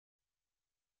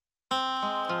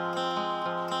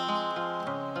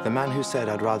The man who said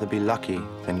I'd rather be lucky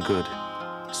than good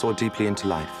saw deeply into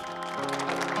life.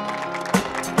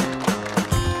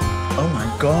 Oh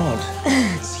my God.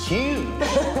 It's huge.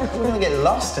 We're gonna get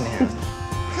lost in here.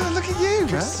 God, look at you, man. Good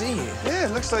to see you. Yeah,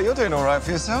 it looks like you're doing all right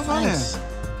for yourself, aren't you? Thanks.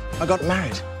 I got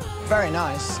married. Very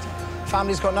nice.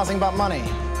 Family's got nothing but money.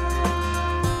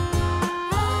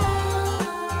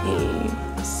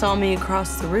 He saw me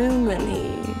across the room and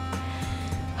he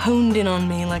honed in on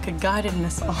me like a guided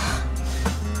missile.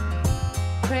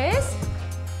 Chris?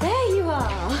 There you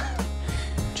are.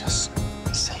 Just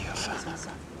say your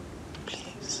father,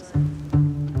 please.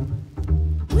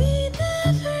 We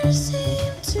never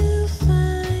seem to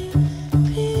find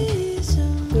peace.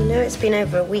 You know it's been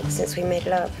over a week since we made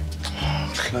love.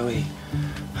 Chloe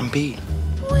and Bea.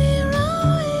 We're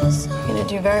always You're gonna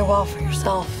do very well for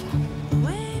yourself,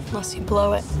 unless you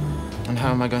blow it And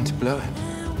how am I going to blow it?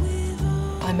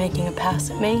 by making a pass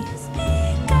at me.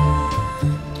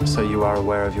 So you are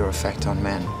aware of your effect on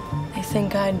men. I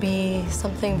think I'd be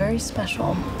something very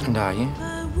special. And are you?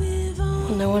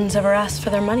 Well, no one's ever asked for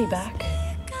their money back.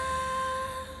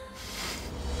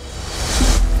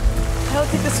 I don't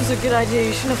think this was a good idea.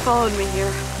 You shouldn't have followed me here.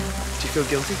 Do you feel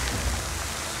guilty?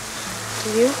 Do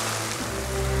you?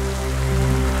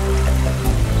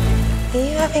 Are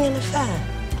you having an affair?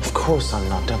 Of course I'm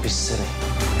not. Don't be silly.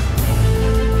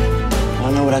 I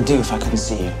don't know what I'd do if I couldn't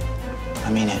see you.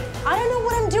 I mean it. I don't know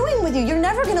what I'm doing with you. You're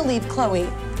never gonna leave Chloe.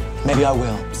 Maybe I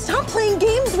will. Stop playing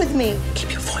games with me.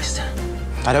 Keep your voice down.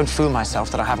 I don't fool myself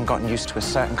that I haven't gotten used to a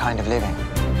certain kind of living.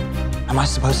 Am I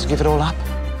supposed to give it all up?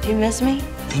 Do you miss me?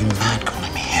 Are you mad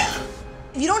calling me here?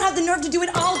 If you don't have the nerve to do it,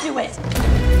 I'll do it.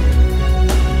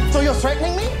 So you're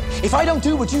threatening me? If I don't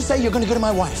do what you say, you're going to go to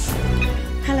my wife.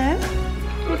 Hello?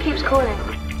 Who keeps calling?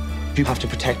 You have to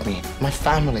protect me. My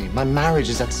family, my marriage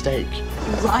is at stake.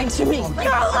 You lied to me.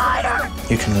 You're a liar.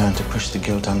 You can learn to push the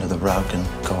guilt under the rug and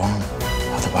go on.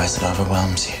 Otherwise, it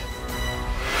overwhelms you.